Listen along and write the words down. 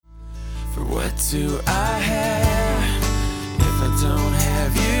What do I have if I don't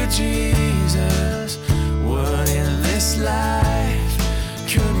have you, Jesus? What in this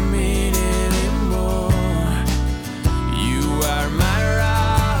life could mean anymore? You are my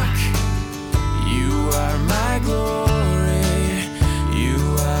rock, you are my glory, you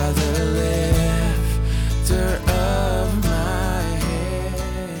are the lifter of my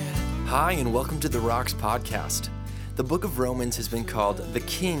head. Hi, and welcome to the Rocks Podcast. The book of Romans has been called the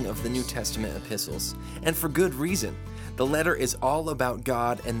king of the New Testament epistles, and for good reason. The letter is all about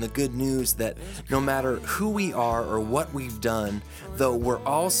God and the good news that no matter who we are or what we've done, though we're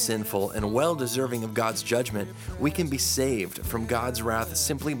all sinful and well deserving of God's judgment, we can be saved from God's wrath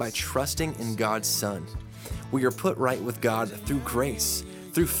simply by trusting in God's Son. We are put right with God through grace,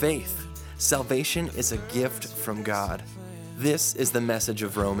 through faith. Salvation is a gift from God. This is the message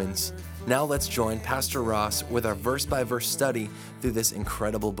of Romans. Now let's join Pastor Ross with our verse-by-verse study through this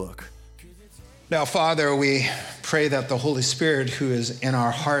incredible book. Now, Father, we pray that the Holy Spirit, who is in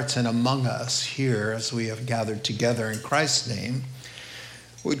our hearts and among us here as we have gathered together in Christ's name,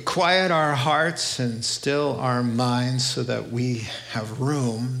 would quiet our hearts and still our minds so that we have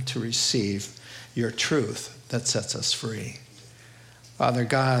room to receive your truth that sets us free. Father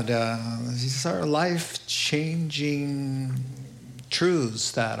God, these are life-changing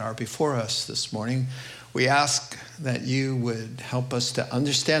truths that are before us this morning. We ask that you would help us to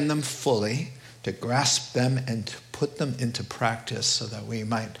understand them fully, to grasp them and to put them into practice so that we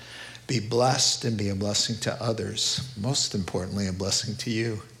might be blessed and be a blessing to others. Most importantly, a blessing to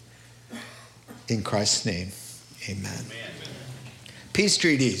you. In Christ's name, amen. Peace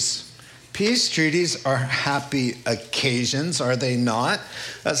treaties. Peace treaties are happy occasions, are they not?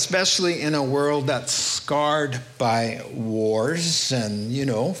 Especially in a world that's scarred by wars and,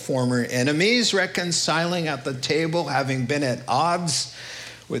 former enemies reconciling at the table, having been at odds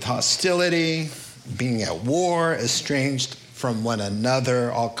with hostility, being at war, estranged from one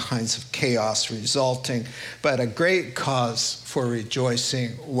another, all kinds of chaos resulting, but a great cause for rejoicing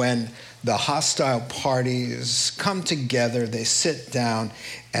when the hostile parties come together, they sit down,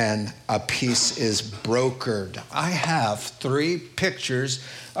 and a peace is brokered. I have 3 pictures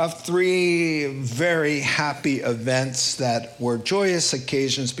of 3 very happy events that were joyous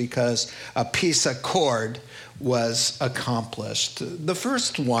occasions because a peace accord was accomplished. The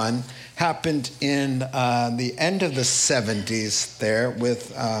first one happened in the end of the 70s there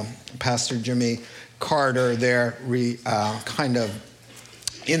with Pastor Jimmy Carter there kind of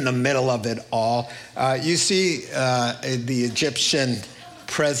in the middle of it all. You see the Egyptian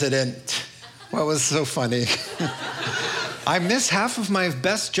president. What was so funny? I miss half of my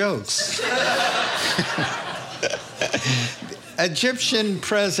best jokes. Egyptian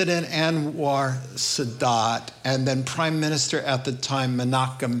President Anwar Sadat and then Prime Minister at the time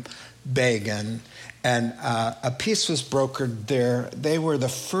Menachem Begin, and a peace was brokered there. They were the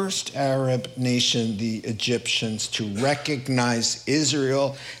first Arab nation, the Egyptians, to recognize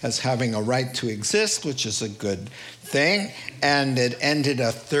Israel as having a right to exist, which is a good thing, and it ended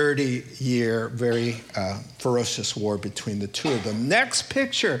a 30-year very ferocious war between the two of them. Next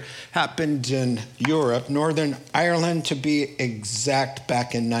picture happened in Europe, Northern Ireland to be exact,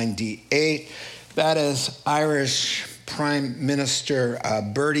 back in 98. That is Irish Prime Minister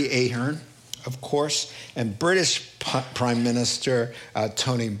Bertie Ahern, of course, and British Prime Minister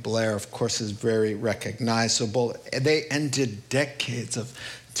Tony Blair, of course, is very recognizable. They ended decades of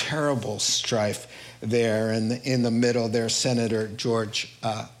terrible strife there, and in the middle there, Senator George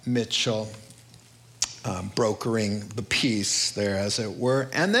Mitchell brokering the peace there, as it were.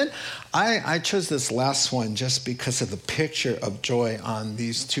 And then I chose this last one just because of the picture of joy on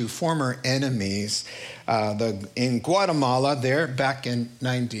these 2 former enemies. In Guatemala there, back in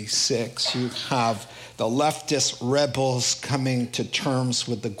 96, you have the leftist rebels coming to terms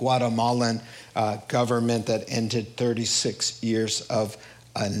with the Guatemalan government that ended 36 years of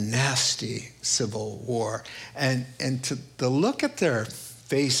a nasty civil war. And to look at their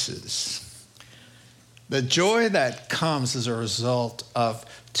faces, the joy that comes as a result of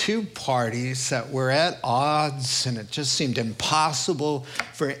 2 parties that were at odds, and it just seemed impossible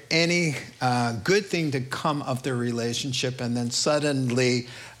for any good thing to come of their relationship, and then suddenly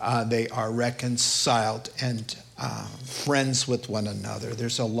they are reconciled and friends with one another.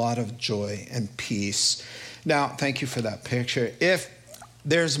 There's a lot of joy and peace. Now, thank you for that picture. If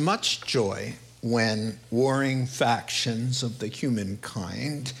there's much joy when warring factions of the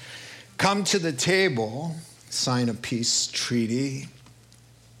humankind come to the table, sign a peace treaty,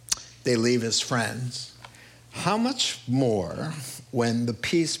 they leave as friends. How much more when the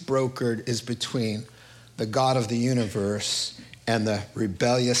peace brokered is between the God of the universe and the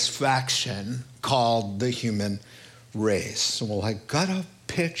rebellious faction called the human race. Well, I got a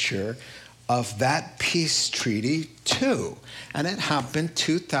picture of that peace treaty too. And it happened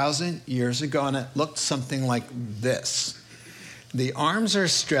 2,000 years ago, and it looked something like this. The arms are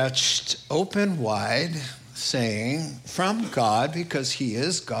stretched open wide, saying, from God, because he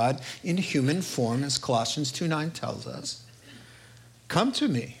is God in human form, as Colossians 2:9 tells us, come to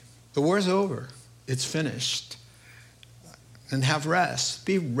me. The war's over. It's finished. And have rest.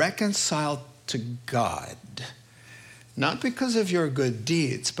 Be reconciled to God. Not because of your good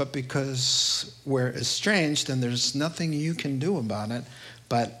deeds, but because we're estranged and there's nothing you can do about it,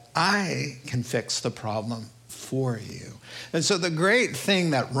 but I can fix the problem for you. And so the great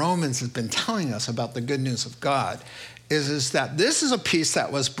thing that Romans has been telling us about the good news of God is that this is a peace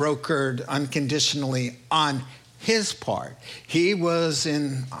that was brokered unconditionally on his part.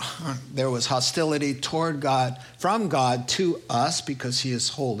 There was hostility toward God, from God to us, because he is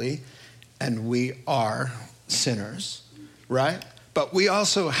holy and we are sinners, right? But we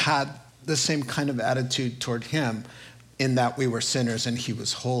also had the same kind of attitude toward him, in that we were sinners and he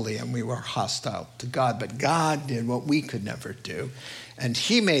was holy and we were hostile to God. But God did what we could never do. And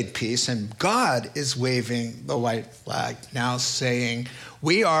he made peace, and God is waving the white flag now, saying,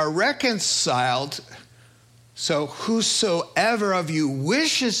 we are reconciled. So whosoever of you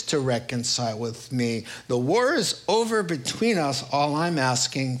wishes to reconcile with me, the war is over between us. All I'm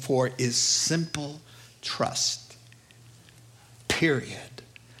asking for is simple trust. Period.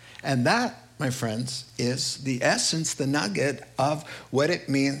 And that, my friends, is the essence, the nugget of what it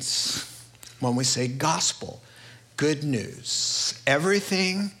means when we say gospel, good news.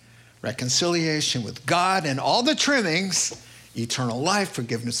 Everything, reconciliation with God and all the trimmings, eternal life,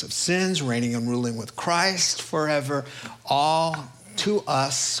 forgiveness of sins, reigning and ruling with Christ forever, all to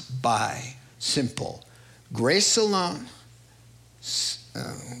us by simple grace alone,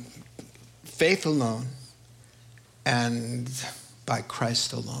 faith alone, and by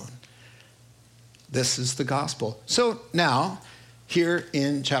Christ alone. This is the gospel. So now, here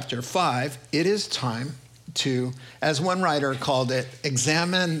in chapter 5, it is time to, as one writer called it,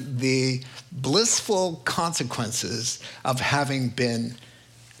 examine the blissful consequences of having been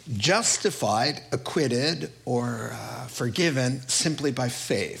justified, acquitted, or forgiven simply by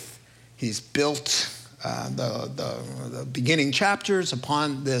faith. He's built the beginning chapters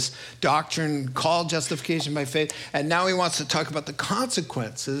upon this doctrine called justification by faith, and now he wants to talk about the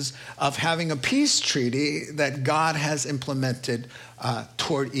consequences of having a peace treaty that God has implemented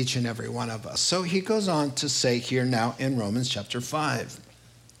toward each and every one of us. So he goes on to say here now in Romans chapter 5,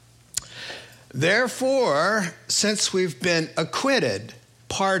 therefore, since we've been acquitted,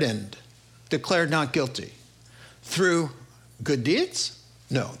 pardoned, declared not guilty, through good deeds?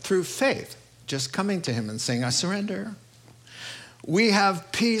 No, through faith. Just coming to him and saying, I surrender. We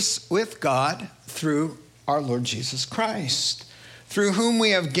have peace with God through our Lord Jesus Christ, through whom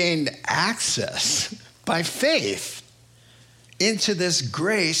we have gained access by faith into this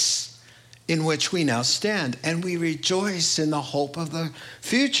grace in which we now stand. And we rejoice in the hope of the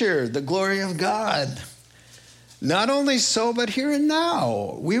future, the glory of God. Not only so, but here and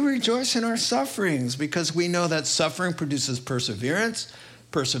now, we rejoice in our sufferings, because we know that suffering produces perseverance,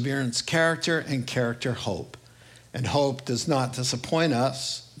 perseverance, character, and character, hope. And hope does not disappoint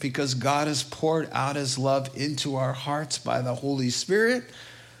us, because God has poured out his love into our hearts by the Holy Spirit,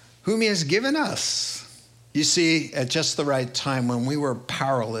 whom he has given us. You see, at just the right time, when we were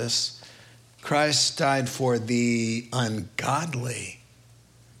powerless, Christ died for the ungodly.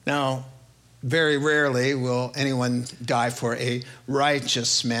 Now, very rarely will anyone die for a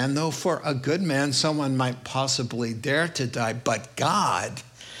righteous man, though for a good man, someone might possibly dare to die. But God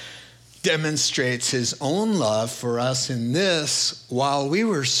demonstrates his own love for us in this: while we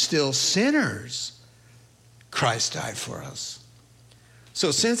were still sinners, Christ died for us.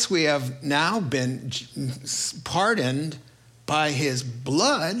 So since we have now been pardoned by his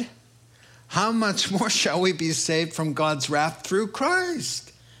blood, how much more shall we be saved from God's wrath through Christ?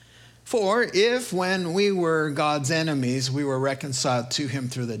 For if, when we were God's enemies, we were reconciled to him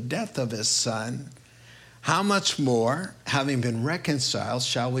through the death of his Son, how much more, having been reconciled,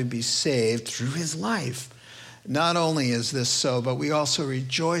 shall we be saved through his life? Not only is this so, but we also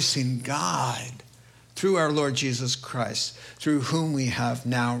rejoice in God through our Lord Jesus Christ, through whom we have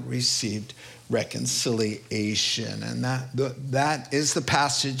now received reconciliation. And that is the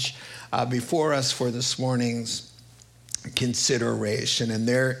passage before us for this morning's consideration. And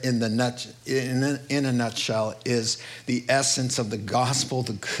there in a nutshell is the essence of the gospel,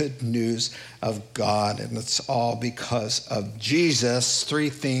 the good news of God. And it's all because of Jesus. Three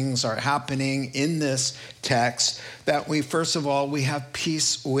things are happening in this text that first of all, we have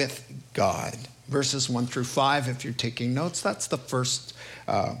peace with God. Verses 1 through 5, if you're taking notes, that's the first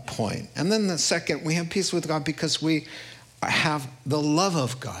point. And then the second, we have peace with God because we have the love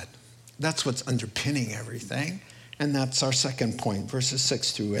of God. That's what's underpinning everything. And that's our second point, verses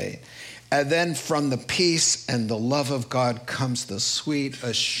 6 through 8. And then from the peace and the love of God comes the sweet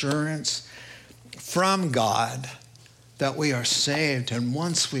assurance from God that we are saved. And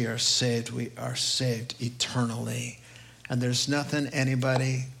once we are saved eternally. And there's nothing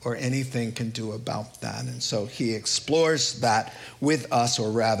anybody or anything can do about that. And so he explores that with us,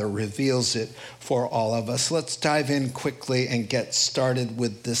 or rather reveals it for all of us. Let's dive in quickly and get started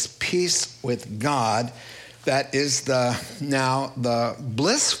with this peace with God. That is now the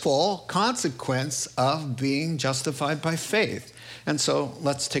blissful consequence of being justified by faith. And so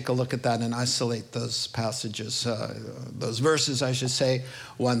let's take a look at that and isolate those passages, those verses, I should say,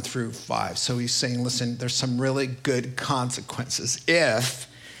 1 through 5. So he's saying, listen, there's some really good consequences if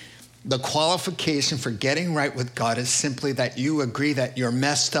the qualification for getting right with God is simply that you agree that you're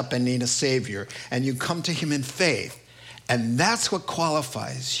messed up and need a Savior, and you come to him in faith. And that's what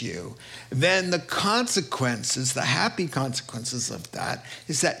qualifies you. Then the consequences, the happy consequences of that,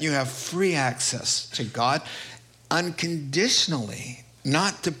 is that you have free access to God unconditionally,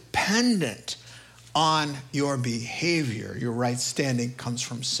 not dependent on your behavior. Your right standing comes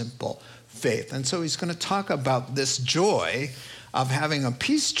from simple faith. And so he's going to talk about this joy of having a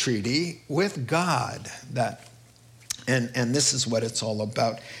peace treaty with God. And this is what it's all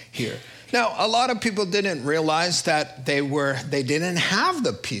about here. Now, a lot of people didn't realize that they didn't have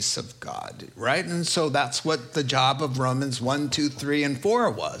the peace of God, right? And so that's what the job of Romans 1, 2, 3, and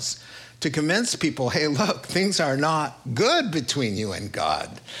 4 was, to convince people, hey, look, things are not good between you and God,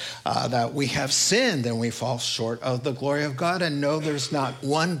 that we have sinned and we fall short of the glory of God, and no, there's not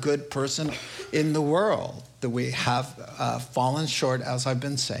one good person in the world, that we have fallen short, as I've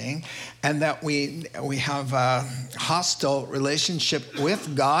been saying, and that we have a hostile relationship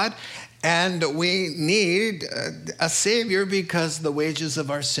with God. And we need a Savior because the wages of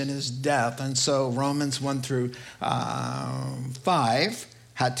our sin is death. And so Romans 1 through 5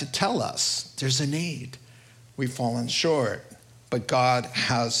 had to tell us there's a need. We've fallen short, but God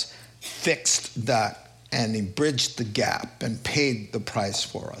has fixed that, and he bridged the gap and paid the price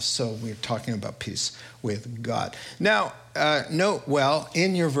for us. So we're talking about peace with God. Now, note well,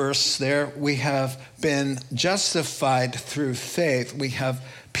 in your verse there, we have been justified through faith. We have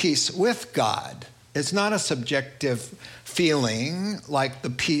peace with God. It's not a subjective feeling like the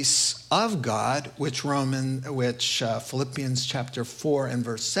peace of God, which Philippians chapter 4 and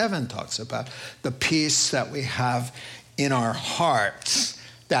verse 7 talks about. The peace that we have in our hearts,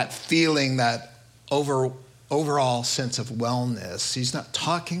 that feeling, that overall sense of wellness. He's not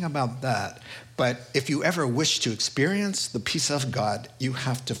talking about that. But if you ever wish to experience the peace of God, you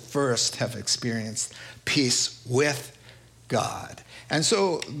have to first have experienced peace with God. And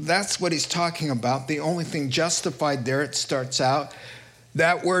so that's what he's talking about. The only thing justified there, it starts out,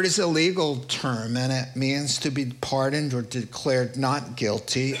 that word is a legal term, and it means to be pardoned or declared not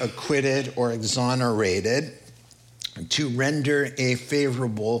guilty, acquitted or exonerated, to render a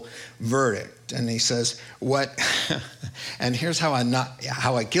favorable verdict. And he says, and here's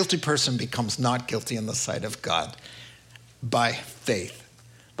how a guilty person becomes not guilty in the sight of God: by faith.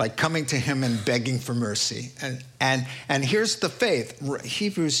 By coming to him and begging for mercy. And here's the faith.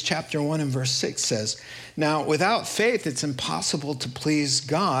 Hebrews chapter 1 and verse 6 says, now without faith it's impossible to please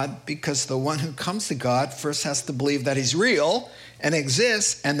God, because the one who comes to God first has to believe that he's real and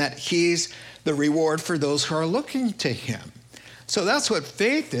exists, and that he's the reward for those who are looking to him. So that's what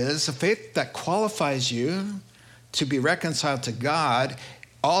faith is, a faith that qualifies you to be reconciled to God.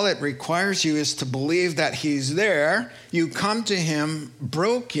 All it requires you is to believe that he's there. You come to him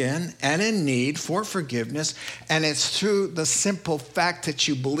broken and in need for forgiveness, and it's through the simple fact that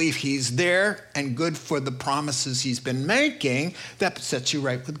you believe he's there and good for the promises he's been making that sets you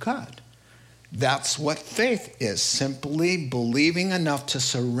right with God. That's what faith is, simply believing enough to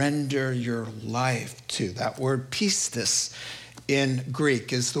surrender your life to. That word pistis in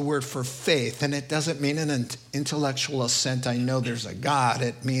Greek is the word for faith, and it doesn't mean an intellectual assent, I know there's a God.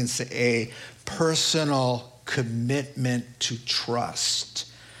 It means a personal commitment to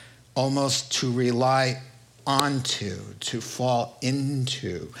trust, almost to rely onto, to fall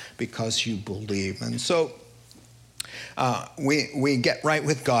into, because you believe. And so we get right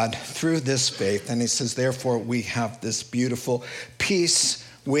with God through this faith. And he says, therefore, we have this beautiful peace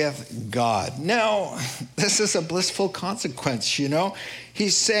with God. Now, this is a blissful consequence, you know.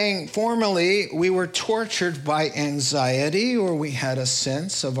 He's saying formerly we were tortured by anxiety, or we had a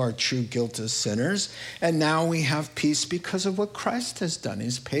sense of our true guilt as sinners, and now we have peace because of what Christ has done.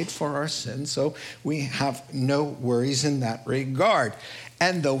 He's paid for our sins, so we have no worries in that regard.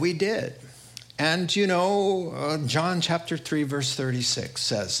 And though we did. And you know, John chapter 3, verse 36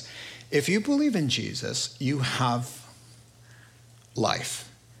 says, if you believe in Jesus, you have life.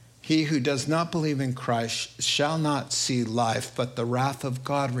 He who does not believe in Christ shall not see life, but the wrath of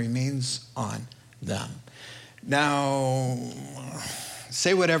God remains on them. Now,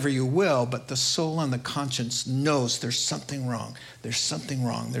 say whatever you will, but the soul and the conscience knows there's something wrong. There's something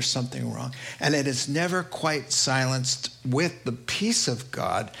wrong. There's something wrong. And it is never quite silenced with the peace of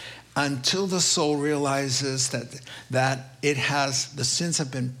God until the soul realizes that the sins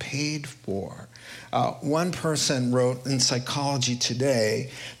have been paid for. One person wrote in Psychology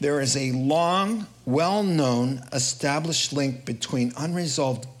Today, there is a long, well-known, established link between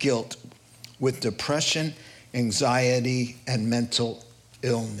unresolved guilt with depression, anxiety, and mental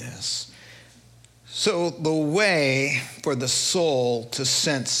illness. So the way for the soul to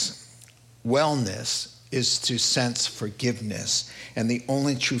sense wellness is to sense forgiveness, and the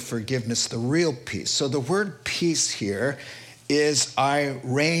only true forgiveness, the real peace. So the word peace here is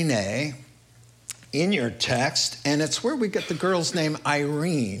eirene in your text, and it's where we get the girl's name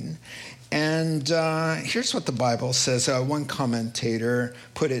Irene. And here's what the Bible says. One commentator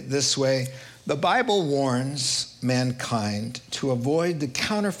put it this way: the Bible warns mankind to avoid the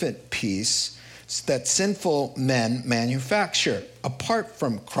counterfeit peace that sinful men manufacture apart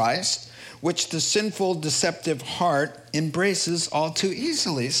from Christ, which the sinful, deceptive heart embraces all too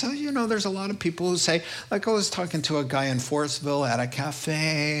easily. So, you know, there's a lot of people who say, like I was talking to a guy in Forestville at a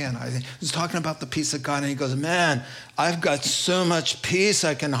cafe, and I was talking about the peace of God, and he goes, man, I've got so much peace,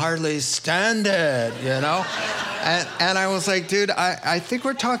 I can hardly stand it, you know? And I was like, dude, I think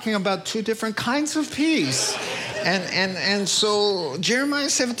we're talking about two different kinds of peace. And so Jeremiah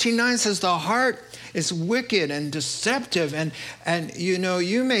 17:9 says the heart is wicked and deceptive, and you know,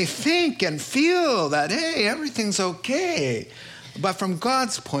 you may think and feel that, hey, everything's okay. But from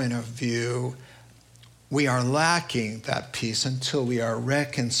God's point of view, we are lacking that peace until we are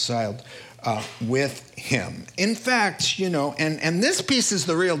reconciled with him. In fact, you know, and this peace is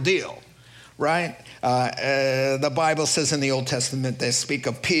the real deal, right? The Bible says in the Old Testament, they speak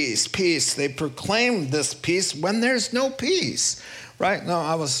of peace, peace. They proclaim this peace when there's no peace, right? No,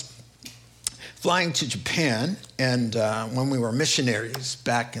 I was flying to Japan, and when we were missionaries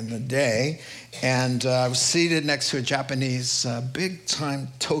back in the day, and I was seated next to a Japanese big-time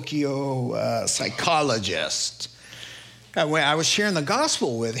Tokyo psychologist. I was sharing the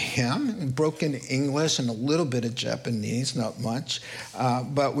gospel with him in broken English and a little bit of Japanese, not much,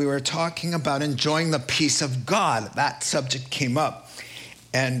 but we were talking about enjoying the peace of God. That subject came up.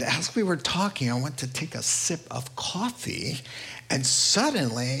 And as we were talking, I went to take a sip of coffee, and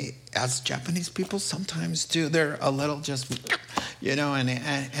suddenly, as Japanese people sometimes do, they're a little just, you know,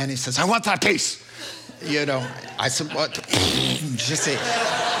 and he says, I want that peace. You know, I said, what? Just say,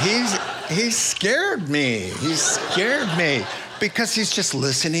 he scared me. He scared me because he's just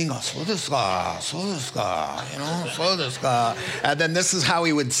listening. Oh, so this guy, you know, so this guy. And then this is how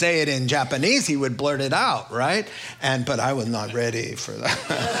he would say it in Japanese. He would blurt it out, right? But I was not ready for that.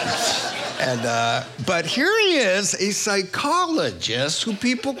 But here he is, a psychologist who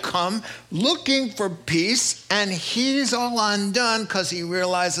people come looking for peace, and he's all undone because he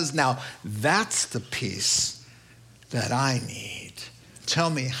realizes now that's the peace that I need.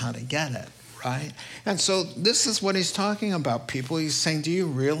 Tell me how to get it, right? And so this is what he's talking about, people. He's saying, do you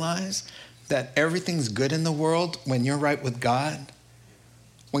realize that everything's good in the world when you're right with God?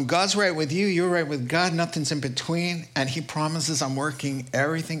 When God's right with you, you're right with God, nothing's in between, and he promises, I'm working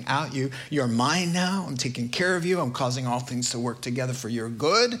everything out. You're mine now, I'm taking care of you, I'm causing all things to work together for your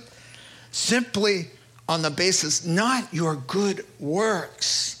good, simply on the basis, not your good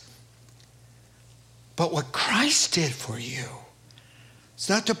works, but what Christ did for you. It's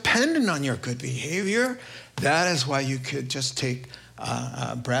not dependent on your good behavior. That is why you could just take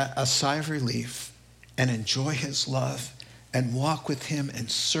a sigh of relief and enjoy his love and walk with him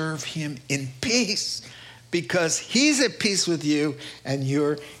and serve him in peace, because he's at peace with you and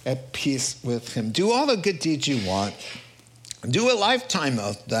you're at peace with him. Do all the good deeds you want. Do a lifetime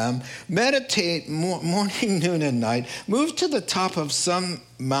of them. Meditate morning, noon, and night. Move to the top of some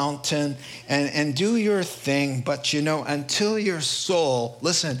mountain and do your thing. But, you know, until your soul,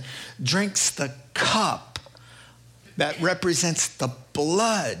 listen, drinks the cup that represents the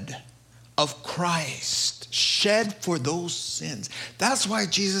blood of Christ shed for those sins. That's why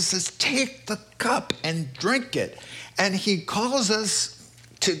Jesus says, take the cup and drink it. And he calls us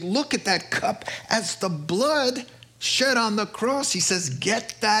to look at that cup as the blood shed on the cross. He says,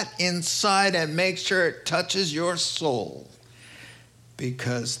 get that inside and make sure it touches your soul,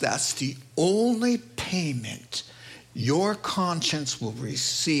 because that's the only payment your conscience will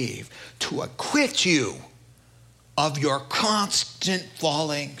receive to acquit you of your constant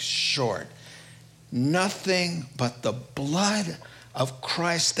falling short. Nothing but the blood of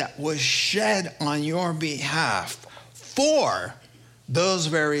Christ that was shed on your behalf for those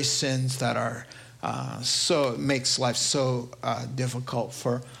very sins that are so it makes life so difficult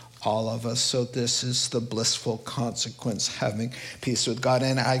for all of us. So this is the blissful consequence, having peace with God.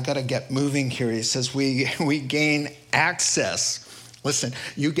 And I got to get moving here. He says we gain access. Listen,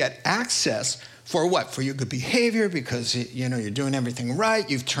 you get access for what? For your good behavior, because you're doing everything right.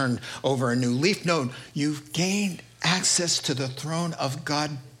 You've turned over a new leaf. No, you've gained access to the throne of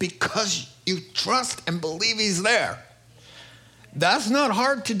God because you trust and believe he's there. That's not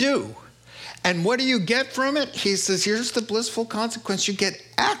hard to do. And what do you get from it? He says, here's the blissful consequence. You get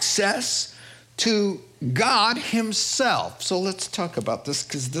access to God himself. So let's talk about this,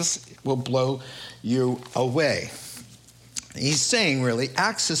 because this will blow you away. He's saying, really,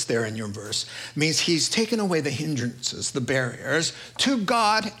 access there in your verse means he's taken away the hindrances, the barriers to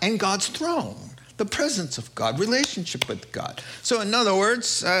God and God's throne, the presence of God, relationship with God. So in other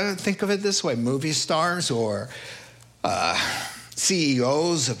words, think of it this way. Movie stars or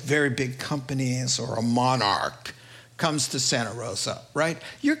CEOs of very big companies or a monarch comes to Santa Rosa, right?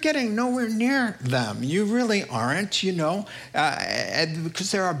 You're getting nowhere near them. You really aren't,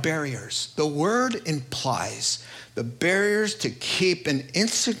 because there are barriers. The word implies the barriers to keep an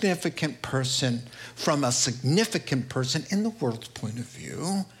insignificant person from a significant person in the world's point of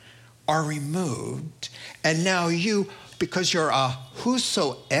view are removed. And now you, because you're a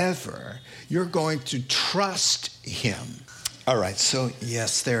whosoever, you're going to trust him. All right, so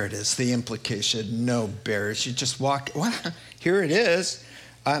yes, there it is, the implication, no barriers. You just walk, well, here it is,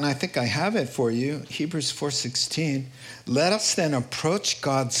 and I think I have it for you, Hebrews 4:16. Let us then approach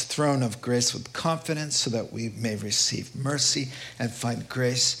God's throne of grace with confidence so that we may receive mercy and find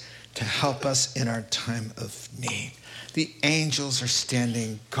grace to help us in our time of need. The angels are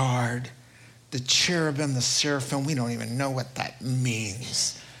standing guard. The cherubim, the seraphim, we don't even know what that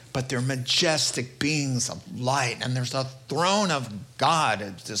means. But they're majestic beings of light. And there's a throne of God.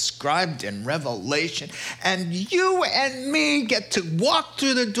 It's described in Revelation. And you and me get to walk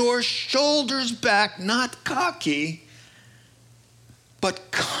through the door, shoulders back, not cocky, but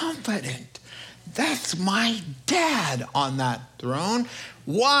confident. That's my dad on that throne.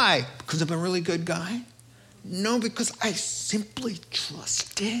 Why? Because I'm a really good guy? No, because I simply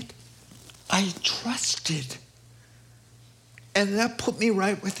trusted. I trusted. And that put me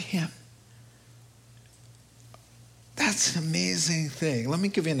right with him. That's an amazing thing. Let me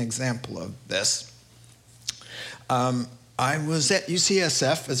give you an example of this. I was at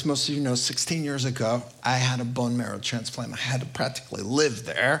UCSF, as most of you know, 16 years ago. I had a bone marrow transplant. I had to practically live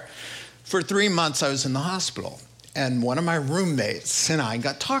there. For 3 months, I was in the hospital. And one of my roommates and I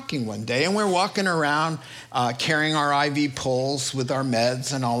got talking one day, and we're walking around carrying our IV poles with our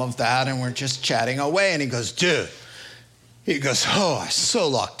meds and all of that, and we're just chatting away. And he goes, dude, oh, I'm so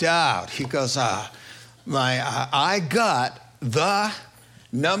lucked out. He goes, I got the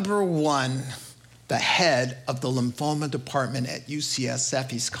number one, the head of the lymphoma department at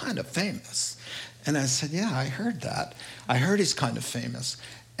UCSF. He's kind of famous. And I said, yeah, I heard that. I heard he's kind of famous.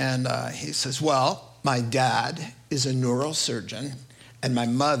 And he says, well, my dad is a neurosurgeon, and my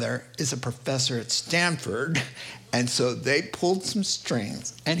mother is a professor at Stanford. And so they pulled some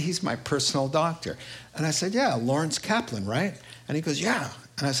strings, and he's my personal doctor. And I said, yeah, Lawrence Kaplan, right? And he goes, yeah.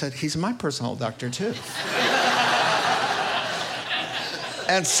 And I said, he's my personal doctor too.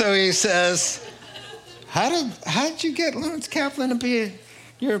 And so he says, how did you get Lawrence Kaplan to be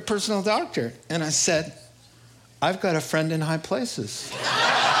your personal doctor? And I said, I've got a friend in high places.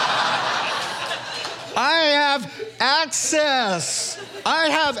 I have access. I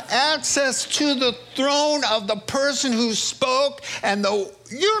have access to the throne of the person who spoke, and the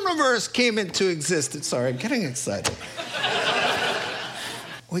universe came into existence. Sorry, I'm getting excited.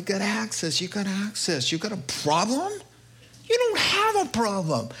 We got access. You got access. You got a problem? You don't have a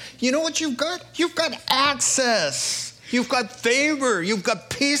problem. You know what you've got? You've got access. You've got favor. You've got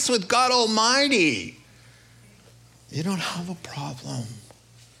peace with God Almighty. You don't have a problem.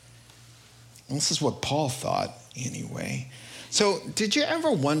 This is what Paul thought anyway. So did you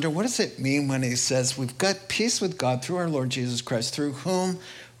ever wonder, what does it mean when he says we've got peace with God through our Lord Jesus Christ, through whom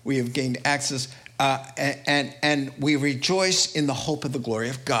we have gained access, and we rejoice in the hope of the glory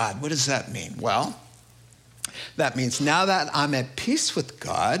of God? What does that mean? Well, that means now that I'm at peace with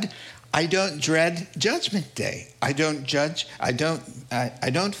God, I don't dread judgment day. I don't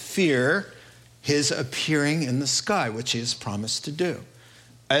fear his appearing in the sky, which he has promised to do.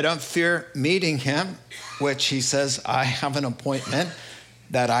 I don't fear meeting him, which he says, I have an appointment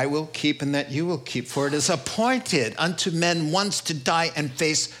that I will keep and that you will keep. For it is appointed unto men once to die and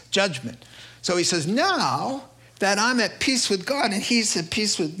face judgment. So he says, now that I'm at peace with God and he's at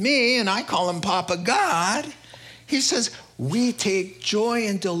peace with me, and I call him Papa God, he says, we take joy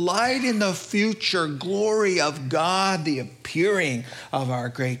and delight in the future glory of God, the appearing of our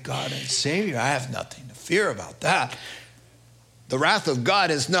great God and Savior. I have nothing to fear about that. The wrath of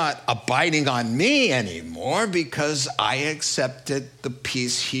God is not abiding on me anymore because I accepted the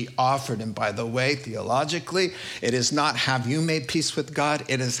peace he offered. And by the way, theologically, it is not have you made peace with God,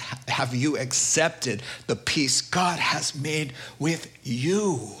 it is have you accepted the peace God has made with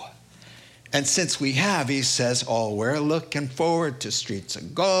you. And since we have, he says, oh, we're looking forward to streets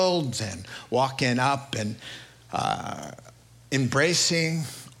of gold and walking up and embracing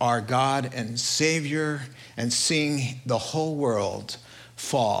our God and Savior and seeing the whole world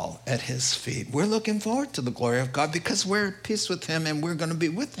fall at his feet. We're looking forward to the glory of God because we're at peace with him and we're going to be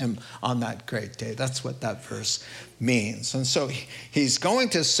with him on that great day. That's what that verse means. And so he's going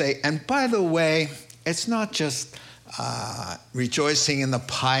to say, and by the way, it's not just rejoicing in the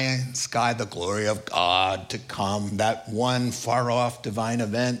pie and sky, the glory of God to come, that one far-off divine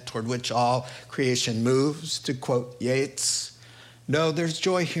event toward which all creation moves, to quote Yeats. No, there's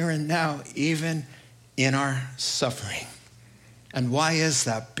joy here and now, even in our suffering. And why is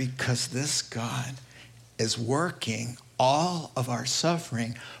that? Because this God is working all of our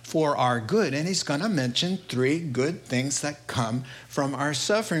suffering for our good. And he's going to mention 3 good things that come from our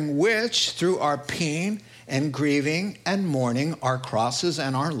suffering, which through our pain and grieving and mourning, our crosses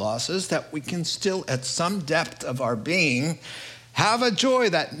and our losses, that we can still at some depth of our being have a joy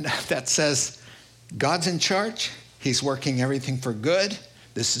that says, God's in charge. He's working everything for good.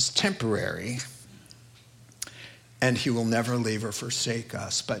 This is temporary. And he will never leave or forsake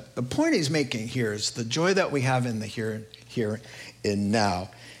us. But the point he's making here is the joy that we have in the here and now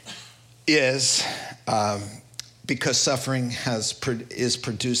is because suffering is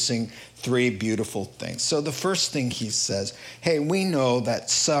producing 3 beautiful things. So the first thing he says, hey, we know that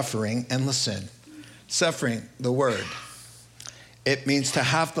suffering, and listen, suffering, the word, it means to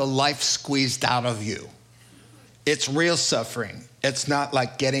have the life squeezed out of you. It's real suffering. It's not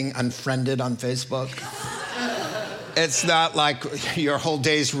like getting unfriended on Facebook. It's not like your whole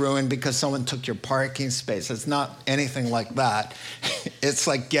day's ruined because someone took your parking space. It's not anything like that. It's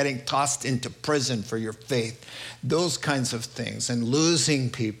like getting tossed into prison for your faith. Those kinds of things, and losing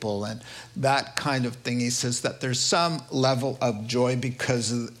people and that kind of thing. He says that there's some level of joy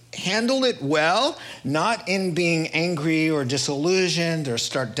because handle it well, not in being angry or disillusioned or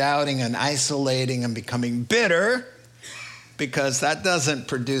start doubting and isolating and becoming bitter, because that doesn't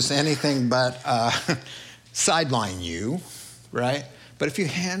produce anything but sideline you, right? But if you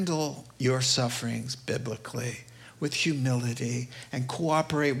handle your sufferings biblically, with humility, and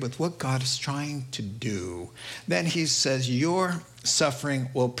cooperate with what God is trying to do, then he says your suffering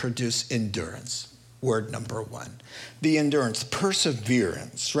will produce endurance. Word number 1. The endurance,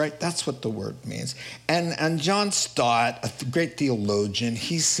 perseverance, right? That's what the word means. And John Stott, a great theologian,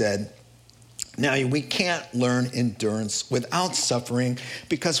 he said, now, we can't learn endurance without suffering,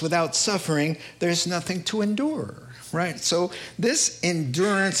 because without suffering, there's nothing to endure, right? So this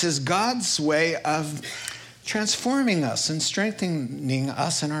endurance is God's way of transforming us and strengthening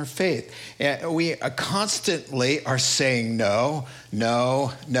us in our faith. We constantly are saying no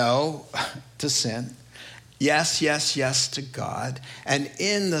to sin. Yes, yes, yes to God. And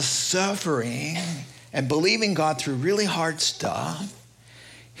in the suffering and believing God through really hard stuff,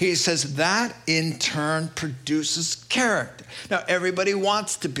 he says that in turn produces character. Now, everybody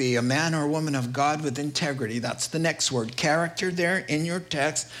wants to be a man or a woman of God with integrity. That's the next word. Character there in your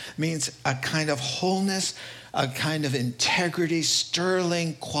text means a kind of wholeness, a kind of integrity,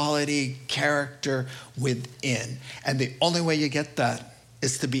 sterling quality, character within. And the only way you get that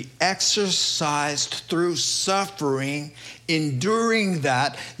is to be exercised through suffering, enduring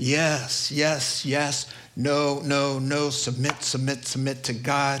that. Yes, yes, yes. No, submit to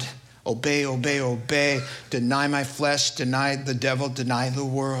God, obey, deny my flesh, deny the devil, deny the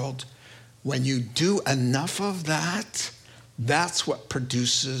world. When you do enough of that, That's what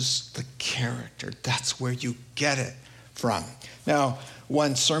produces the character. That's where you get it from. Now,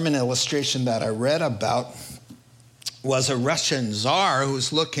 one sermon illustration that I read about was a Russian czar who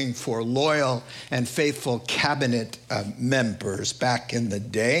was looking for loyal and faithful cabinet members back in the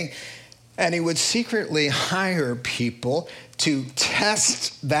day. And he would secretly hire people to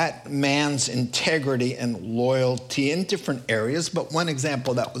test that man's integrity and loyalty in different areas. But one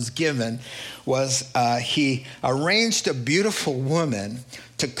example that was given was he arranged a beautiful woman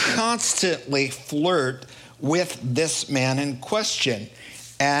to constantly flirt with this man in question.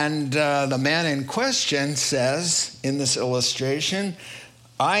 And the man in question says in this illustration,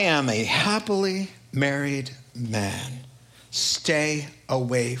 "I am a happily married man. Stay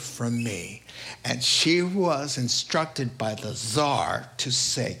away from me." And she was instructed by the czar to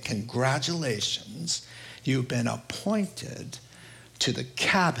say, "Congratulations, you've been appointed to the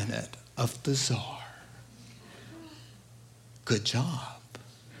cabinet of the czar. Good job."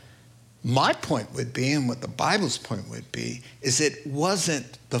 My point would be, and what the Bible's point would be, is it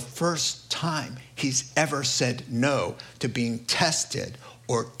wasn't the first time he's ever said no to being tested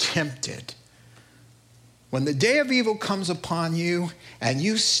or tempted. When the day of evil comes upon you and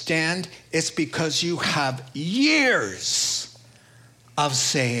you stand, it's because you have years of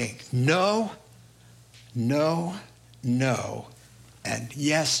saying no, no, no, and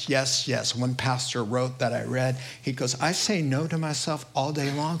yes, yes, yes. One pastor wrote that I read, he goes, "I say no to myself all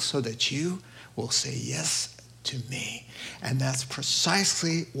day long so that you will say yes to me." And that's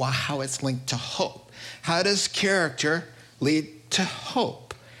precisely how it's linked to hope. How does character lead to hope?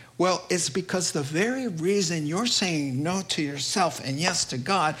 Well, it's because the very reason you're saying no to yourself and yes to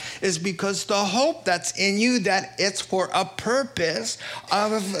God is because the hope that's in you, that it's for a purpose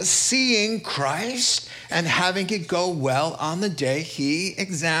of seeing Christ and having it go well on the day he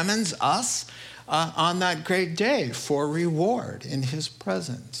examines us on that great day for reward in his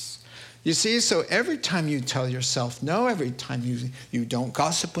presence. You see, so every time you tell yourself no, every time you don't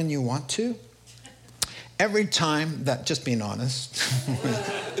gossip when you want to, every time that, just being honest,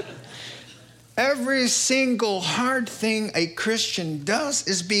 every single hard thing a Christian does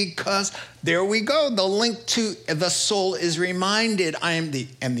is because, there we go, the link to the soul is reminded, and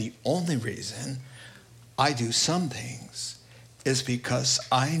the only reason I do some things is because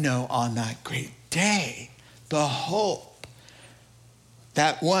I know on that great day, the hope,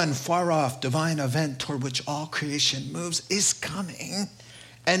 that one far off divine event toward which all creation moves is coming,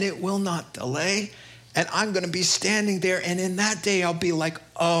 and it will not delay. And I'm going to be standing there, and in that day I'll be like,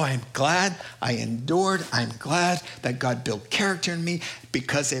 oh, I'm glad I endured. I'm glad that God built character in me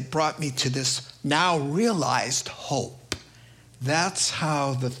because it brought me to this now realized hope. That's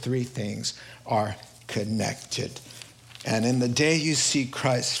how the three things are connected. And in the day you see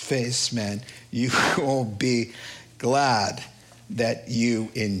Christ's face, man, you will be glad that you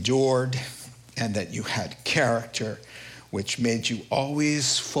endured and that you had character, which made you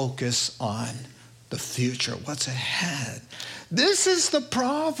always focus on the future, what's ahead. This is the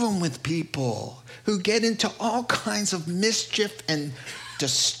problem with people who get into all kinds of mischief and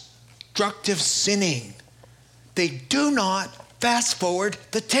destructive sinning. They do not fast forward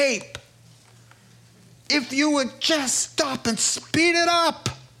the tape. If you would just stop and speed it up,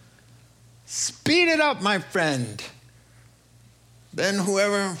 my friend, then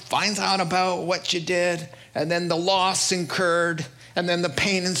whoever finds out about what you did, and then the loss incurred, and then the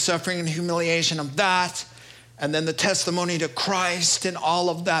pain and suffering and humiliation of that, and then the testimony to Christ and all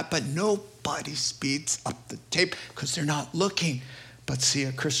of that. But nobody speeds up the tape because they're not looking. But see,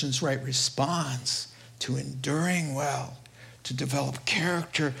 a Christian's right response to enduring well, to develop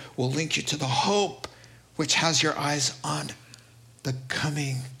character, will link you to the hope which has your eyes on the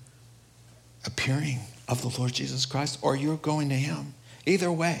coming appearing of the Lord Jesus Christ, or you're going to him.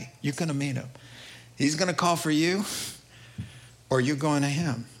 Either way, you're going to meet him. He's going to call for you, or you're going to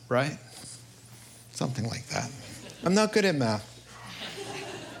him, right? Something like that. I'm not good at math.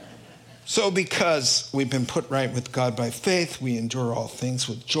 So because we've been put right with God by faith, we endure all things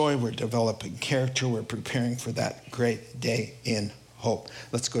with joy. We're developing character. We're preparing for that great day in hope.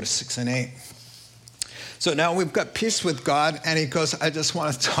 Let's go to 6 and 8. So now we've got peace with God, and he goes, I just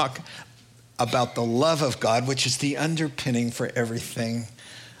want to talk about the love of God, which is the underpinning for everything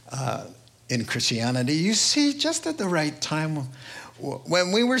in Christianity. You see, just at the right time,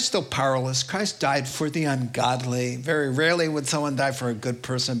 when we were still powerless, Christ died for the ungodly. Very rarely would someone die for a good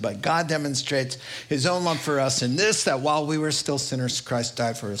person, but God demonstrates his own love for us in this, that while we were still sinners, Christ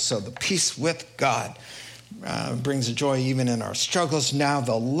died for us. So the peace with God brings a joy even in our struggles. Now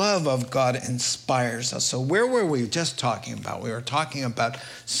the love of God inspires us. So where were we just talking about? We were talking about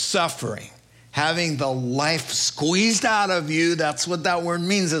suffering having the life squeezed out of you. That's what that word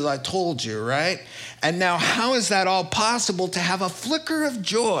means, as I told you, right? And now, how is that all possible to have a flicker of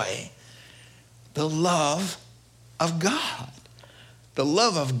joy? The love of God. The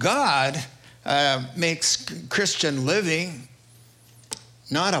love of God makes Christian living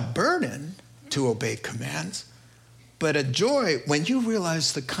not a burden to obey commands, but a joy when you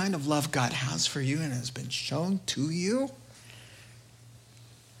realize the kind of love God has for you and has been shown to you.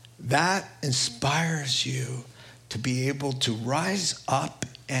 That inspires you to be able to rise up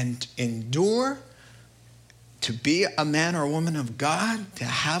and endure, to be a man or a woman of God, to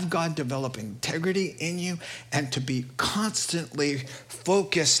have God develop integrity in you, and to be constantly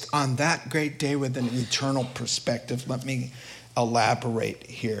focused on that great day with an eternal perspective. Let me elaborate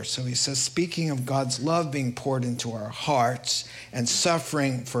here. So he says, speaking of God's love being poured into our hearts and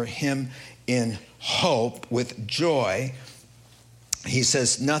suffering for him in hope with joy, he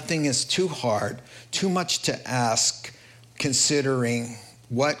says, nothing is too hard, too much to ask, considering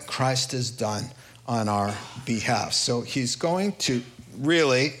what Christ has done on our behalf. So he's going to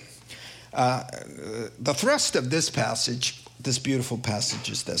really, the thrust of this passage, this beautiful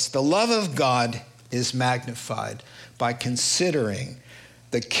passage, is this: the love of God is magnified by considering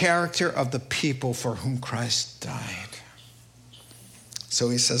the character of the people for whom Christ died. So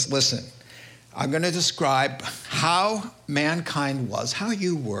he says, listen, I'm going to describe how mankind was, how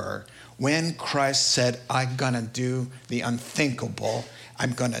you were, when Christ said, I'm going to do the unthinkable.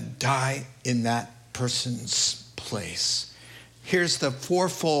 I'm going to die in that person's place. Here's the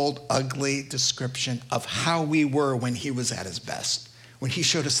fourfold ugly description of how we were when he was at his best, when he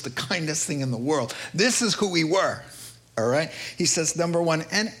showed us the kindest thing in the world. This is who we were, all right? He says, number one,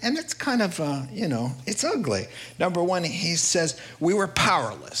 and it's kind of, it's ugly. Number one, he says, we were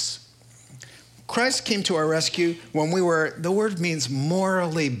powerless. Christ came to our rescue when we were, the word means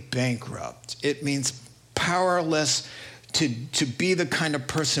morally bankrupt. It means powerless to be the kind of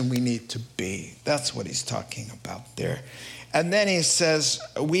person we need to be. That's what he's talking about there. And then he says,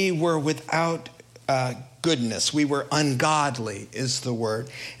 we were without goodness. We were ungodly is the word.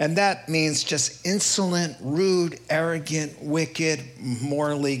 And that means just insolent, rude, arrogant, wicked,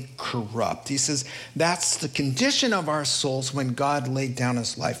 morally corrupt. He says, that's the condition of our souls when God laid down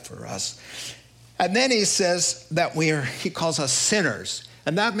his life for us. And then he says that he calls us sinners.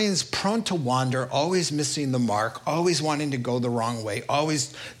 And that means prone to wander, always missing the mark, always wanting to go the wrong way.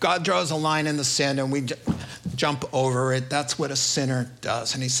 Always, God draws a line in the sand and we jump over it. That's what a sinner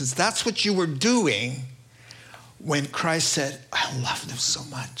does. And he says, that's what you were doing when Christ said, I love them so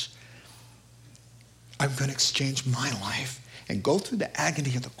much. I'm going to exchange my life and go through the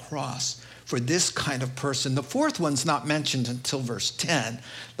agony of the cross for this kind of person. The fourth one's not mentioned until verse 10.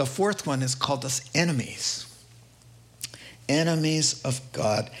 The fourth one is called us enemies. Enemies of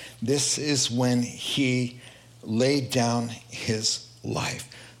God. This is when he laid down his life.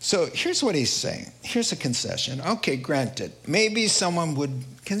 So here's what he's saying. Here's a concession. Okay, granted. Maybe someone would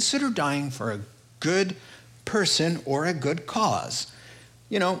consider dying for a good person or a good cause.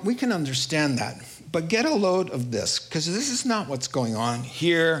 We can understand that. But get a load of this, because this is not what's going on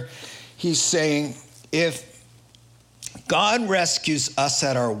here. He's saying, if God rescues us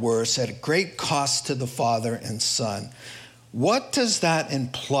at our worst, at a great cost to the Father and Son, what does that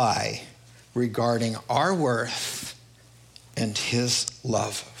imply regarding our worth and his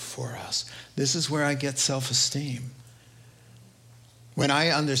love for us? This is where I get self-esteem. When I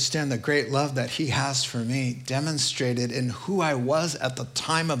understand the great love that he has for me, demonstrated in who I was at the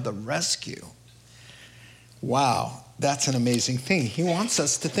time of the rescue. Wow, that's an amazing thing. He wants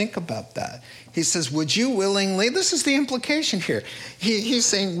us to think about that. He says, would you willingly, this is the implication here. He's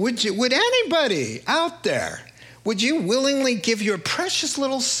saying, would anybody out there, would you willingly give your precious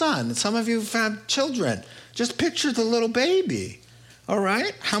little son? Some of you have had children. Just picture the little baby, all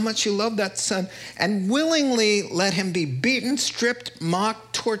right? How much you love that son. And willingly let him be beaten, stripped,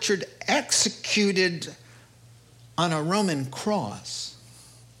 mocked, tortured, executed on a Roman cross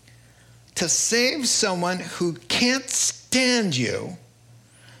to save someone who can't stand you,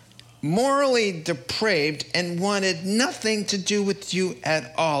 morally depraved, and wanted nothing to do with you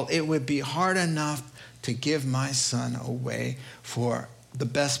at all. It would be hard enough to give my son away for the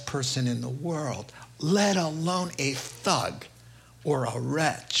best person in the world, let alone a thug or a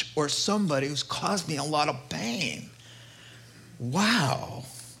wretch or somebody who's caused me a lot of pain. Wow.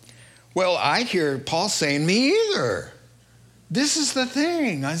 Well, I hear Paul saying, me either. This is the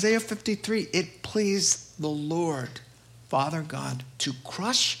thing, Isaiah 53, it pleased the Lord, Father God, to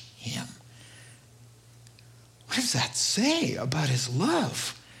crush him. What does that say about his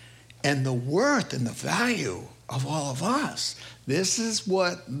love and the worth and the value of all of us. This is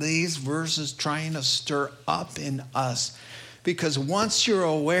what these verses trying to stir up in us. Because once you're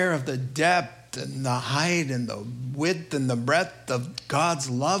aware of the depth and the height and the width and the breadth of God's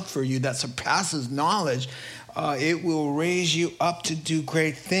love for you that surpasses knowledge, it will raise you up to do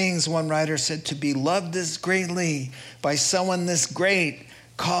great things. One writer said, to be loved this greatly by someone this great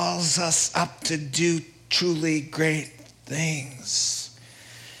calls us up to do truly great things.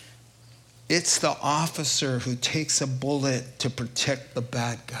 It's the officer who takes a bullet to protect the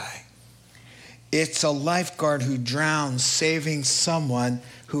bad guy. It's a lifeguard who drowns, saving someone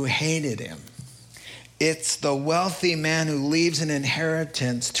who hated him. It's the wealthy man who leaves an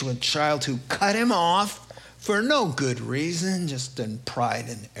inheritance to a child who cut him off for no good reason, just in pride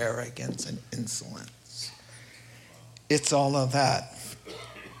and arrogance and insolence. It's all of that.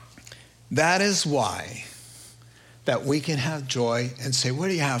 That is why that we can have joy and say, what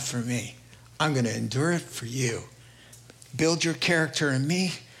do you have for me? I'm going to endure it for you. Build your character in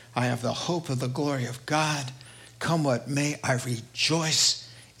me. I have the hope of the glory of God. Come what may, I rejoice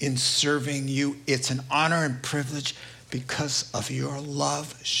in serving you. It's an honor and privilege because of your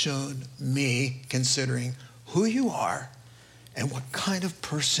love shown me, considering who you are and what kind of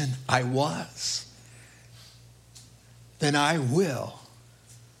person I was. Then I will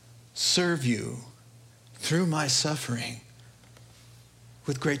serve you through my suffering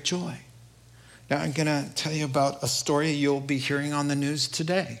with great joy. Now, I'm going to tell you about a story you'll be hearing on the news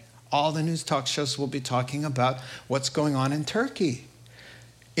today. All the news talk shows will be talking about what's going on in Turkey.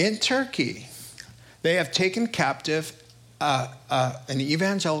 In Turkey, they have taken captive an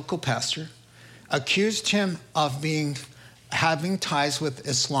evangelical pastor, accused him of having ties with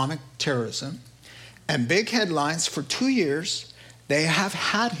Islamic terrorism, and big headlines for 2 years. They have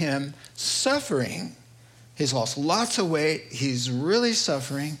had him suffering. He's lost lots of weight. He's really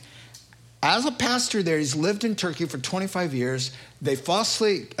suffering. As a pastor there, he's lived in Turkey for 25 years. They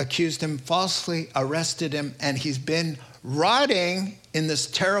falsely accused him, falsely arrested him, and he's been rotting in this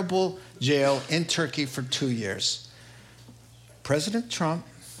terrible jail in Turkey for 2 years. President Trump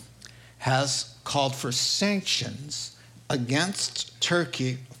has called for sanctions against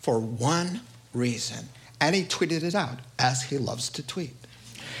Turkey for one reason. And he tweeted it out, as he loves to tweet.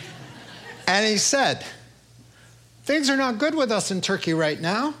 And he said, things are not good with us in Turkey right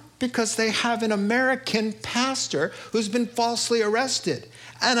now, because they have an American pastor who's been falsely arrested.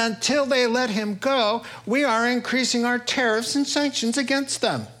 And until they let him go, we are increasing our tariffs and sanctions against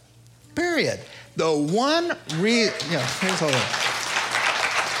them. Period. The one reason, here's all that.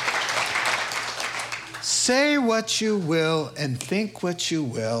 Say what you will and think what you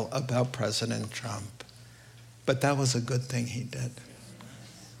will about President Trump, but that was a good thing he did.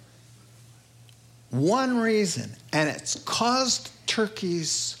 One reason, and it's caused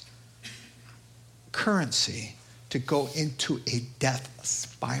Turkey's currency to go into a death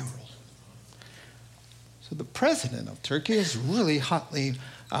spiral. So the president of Turkey is really hotly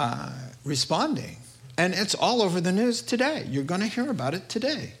responding. And it's all over the news today. You're going to hear about it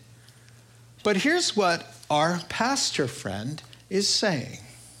today. But here's what our pastor friend is saying.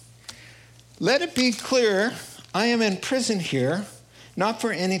 Let it be clear, I am in prison here, not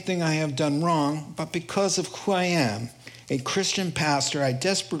for anything I have done wrong, but because of who I am. A Christian pastor, I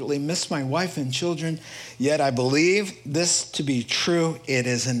desperately miss my wife and children, yet I believe this to be true. It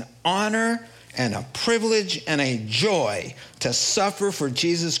is an honor and a privilege and a joy to suffer for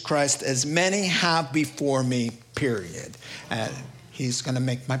Jesus Christ, as many have before me, period. And he's going to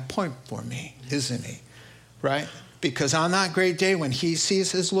make my point for me, isn't he? Right? Because on that great day when he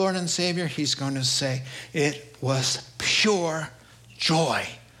sees his Lord and Savior, he's going to say, it was pure joy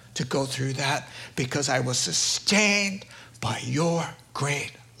to go through that, because I was sustained by your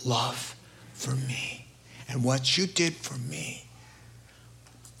great love for me and what you did for me.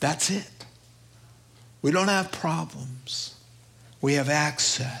 That's it. We don't have problems. We have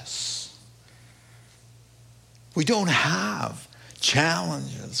access. We don't have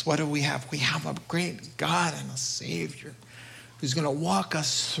challenges. What do we have? We have a great God and a Savior who's going to walk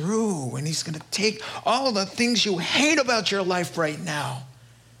us through, and he's going to take all the things you hate about your life right now.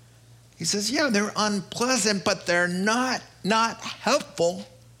 He says, yeah, they're unpleasant, but they're not helpful.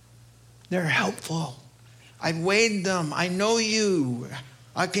 They're helpful. I've weighed them. I know you.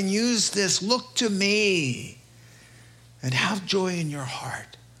 I can use this. Look to me and have joy in your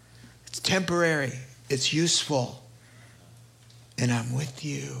heart. It's temporary. It's useful. And I'm with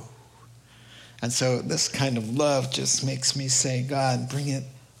you. And so this kind of love just makes me say, God, bring it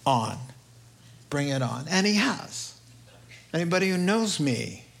on. Bring it on. And he has. Anybody who knows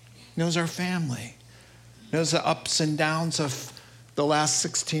me, knows our family, knows the ups and downs of the last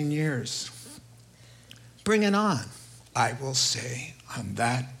 16 years. bring it on. I will say on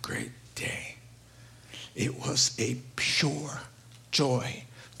that great day, it was a pure joy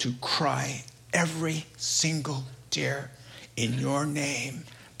to cry every single tear in your name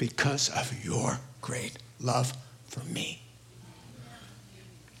because of your great love for me.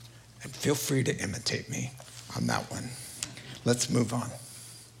 And feel free to imitate me on that one. Let's move on.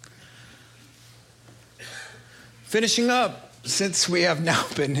 Finishing up, since we have now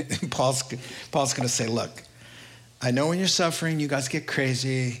been, Paul's going to say, look, I know when you're suffering, you guys get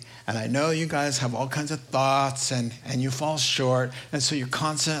crazy, and I know you guys have all kinds of thoughts, and you fall short, and so you're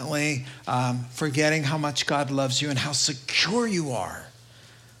constantly forgetting how much God loves you and how secure you are.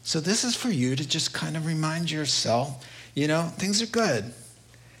 So this is for you to just kind of remind yourself, things are good.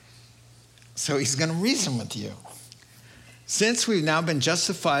 So he's going to reason with you. Since we've now been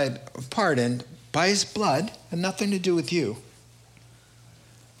justified, pardoned by his blood, and nothing to do with you,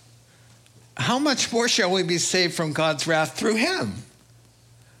 how much more shall we be saved from God's wrath through him?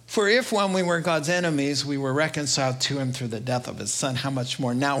 For if when we were God's enemies, we were reconciled to him through the death of his son, how much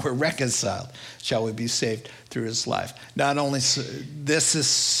more now we're reconciled shall we be saved through his life? Not only this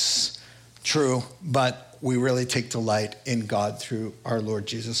is true, but we really take delight in God through our Lord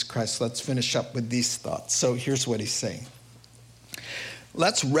Jesus Christ. Let's finish up with these thoughts. So here's what he's saying.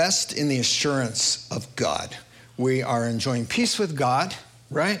 Let's rest in the assurance of God. We are enjoying peace with God,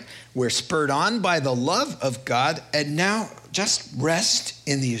 right? We're spurred on by the love of God, and now just rest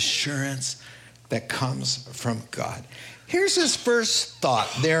in the assurance that comes from God. Here's his first thought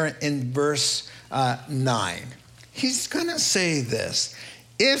there in verse 9. He's going to say this: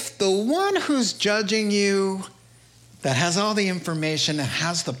 if the one who's judging you, that has all the information and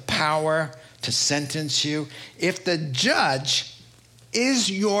has the power to sentence you, if the judge is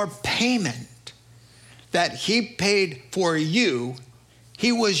your payment that he paid for you,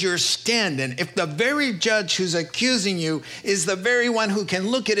 he was your stand-in. If the very judge who's accusing you is the very one who can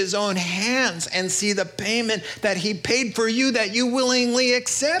look at his own hands and see the payment that he paid for you that you willingly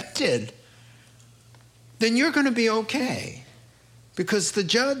accepted, then you're going to be okay. Because the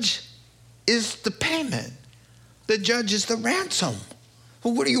judge is the payment. The judge is the ransom.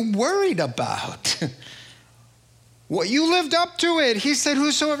 Well, what are you worried about? Well, you lived up to it. He said,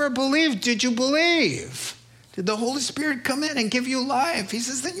 whosoever believed, did you believe? Did the Holy Spirit come in and give you life? He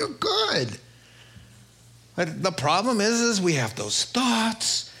says, then you're good. But the problem is we have those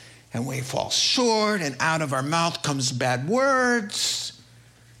thoughts, and we fall short, and out of our mouth comes bad words,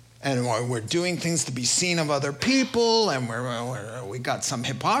 and we're doing things to be seen of other people, and we got some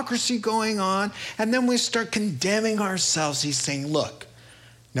hypocrisy going on, and then we start condemning ourselves. He's saying, look,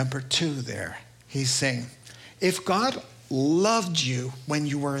 number 2 there, he's saying, if God loved you when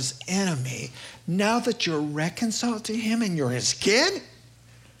you were his enemy, now that you're reconciled to him and you're his kid,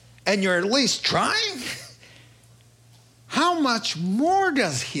 and you're at least trying, how much more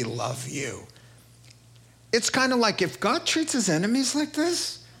does he love you? It's kind of like if God treats his enemies like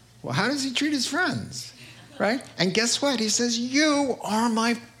this, well, how does he treat his friends, right? And guess what? He says, you are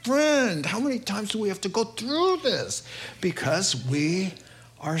my friend. How many times do we have to go through this? Because we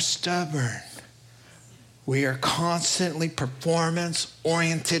are stubborn. We are constantly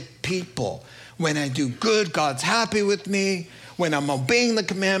performance-oriented people. When I do good, God's happy with me. When I'm obeying the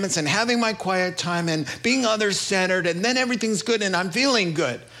commandments and having my quiet time and being others-centered, and then everything's good and I'm feeling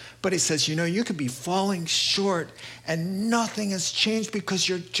good. But he says, you could be falling short and nothing has changed because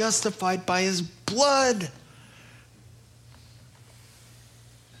you're justified by his blood.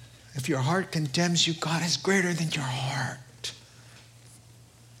 If your heart condemns you, God is greater than your heart.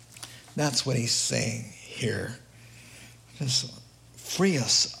 That's what he's saying here. Just free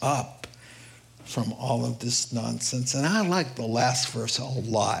us up from all of this nonsense. And I like the last verse a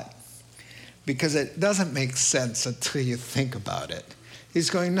lot because it doesn't make sense until you think about it. He's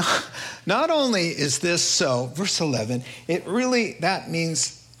going, not only is this so, verse 11, that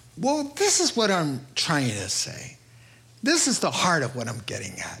means, well, this is what I'm trying to say. This is the heart of what I'm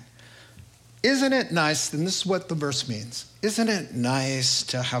getting at. Isn't it nice, and this is what the verse means, isn't it nice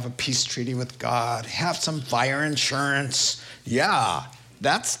to have a peace treaty with God, have some fire insurance? Yeah,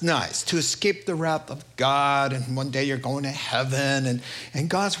 that's nice, to escape the wrath of God, and one day you're going to heaven, and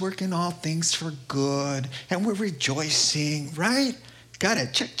God's working all things for good, and we're rejoicing, right? Got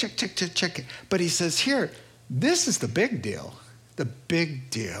it, check it. But he says here, this is the big deal. The big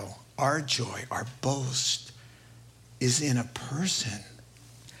deal, our joy, our boast, is in a person.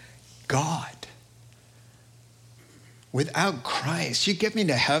 God. Without Christ, you get me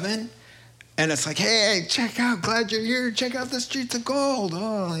to heaven, And it's like, hey, check out, glad you're here. Check out the streets of gold.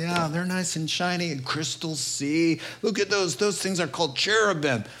 Oh, yeah, they're nice and shiny and crystal sea. Look at those. Those things are called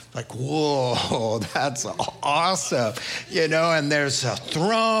cherubim. Like, whoa, that's awesome. You know, and there's a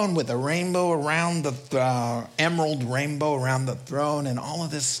throne with a rainbow around the emerald rainbow around the throne and all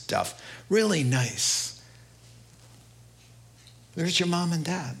of this stuff. Really nice. There's your mom and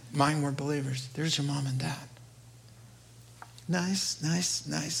dad. Mine were believers. There's your mom and dad. Nice, nice,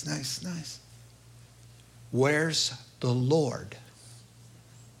 nice, nice, nice. Where's the Lord?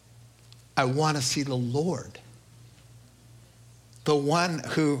 I want to see the Lord. The one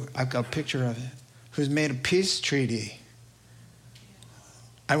who, I've got a picture of it, who's made a peace treaty.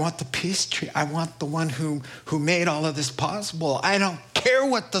 I want the peace treaty. I want the one who made all of this possible. I don't care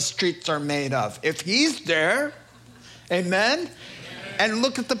what the streets are made of. If he's there, amen? And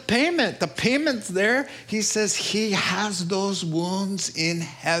look at the payment. The payment's there. He says he has those wounds in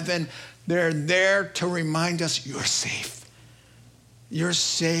heaven. They're there to remind us you're safe. You're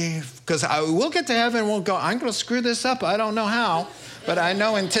safe. Because we'll get to heaven and we'll go, I'm going to screw this up. I don't know how. But I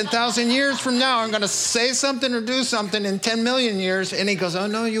know in 10,000 years from now, I'm going to say something or do something in 10 million years. And he goes, oh,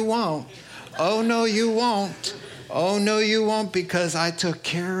 no, you won't. Oh, no, you won't. Oh, no, you won't, because I took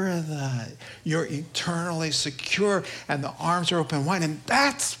care of that. You're eternally secure, and the arms are open wide. And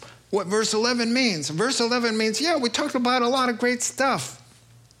that's what verse 11 means. Verse 11 means, yeah, we talked about a lot of great stuff.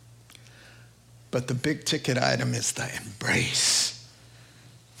 But the big ticket item is the embrace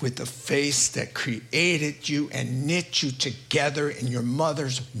with the face that created you and knit you together in your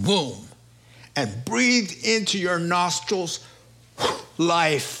mother's womb and breathed into your nostrils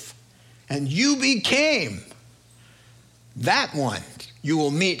life. And you became that one. You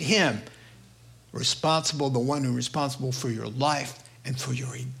will meet him, responsible, the one who's responsible for your life and for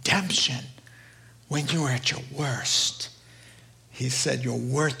your redemption. When you were at your worst, he said, you're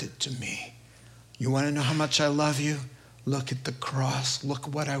worth it to me. You want to know how much I love you? Look at the cross. Look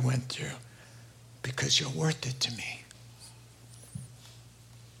what I went through. Because you're worth it to me.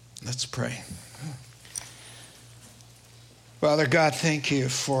 Let's pray. Father God, thank you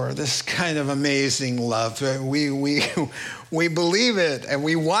for this kind of amazing love. We believe it and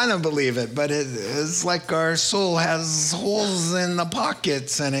we want to believe it, but it's like our soul has holes in the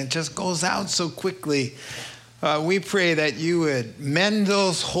pockets and it just goes out so quickly. We pray that you would mend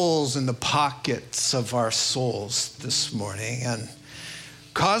those holes in the pockets of our souls this morning and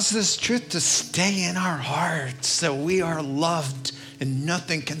cause this truth to stay in our hearts that we are loved and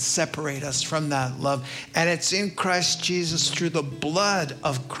nothing can separate us from that love. And it's in Christ Jesus through the blood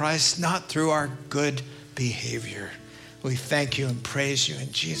of Christ, not through our good behavior. We thank you and praise you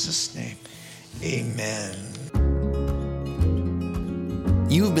in Jesus' name. Amen.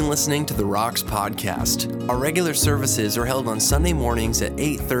 You have been listening to the Rocks Podcast. Our regular services are held on Sunday mornings at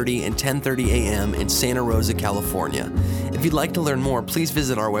 8:30 and 10:30 a.m. in Santa Rosa, California. If you'd like to learn more, please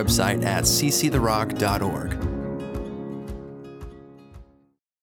visit our website at cctherock.org.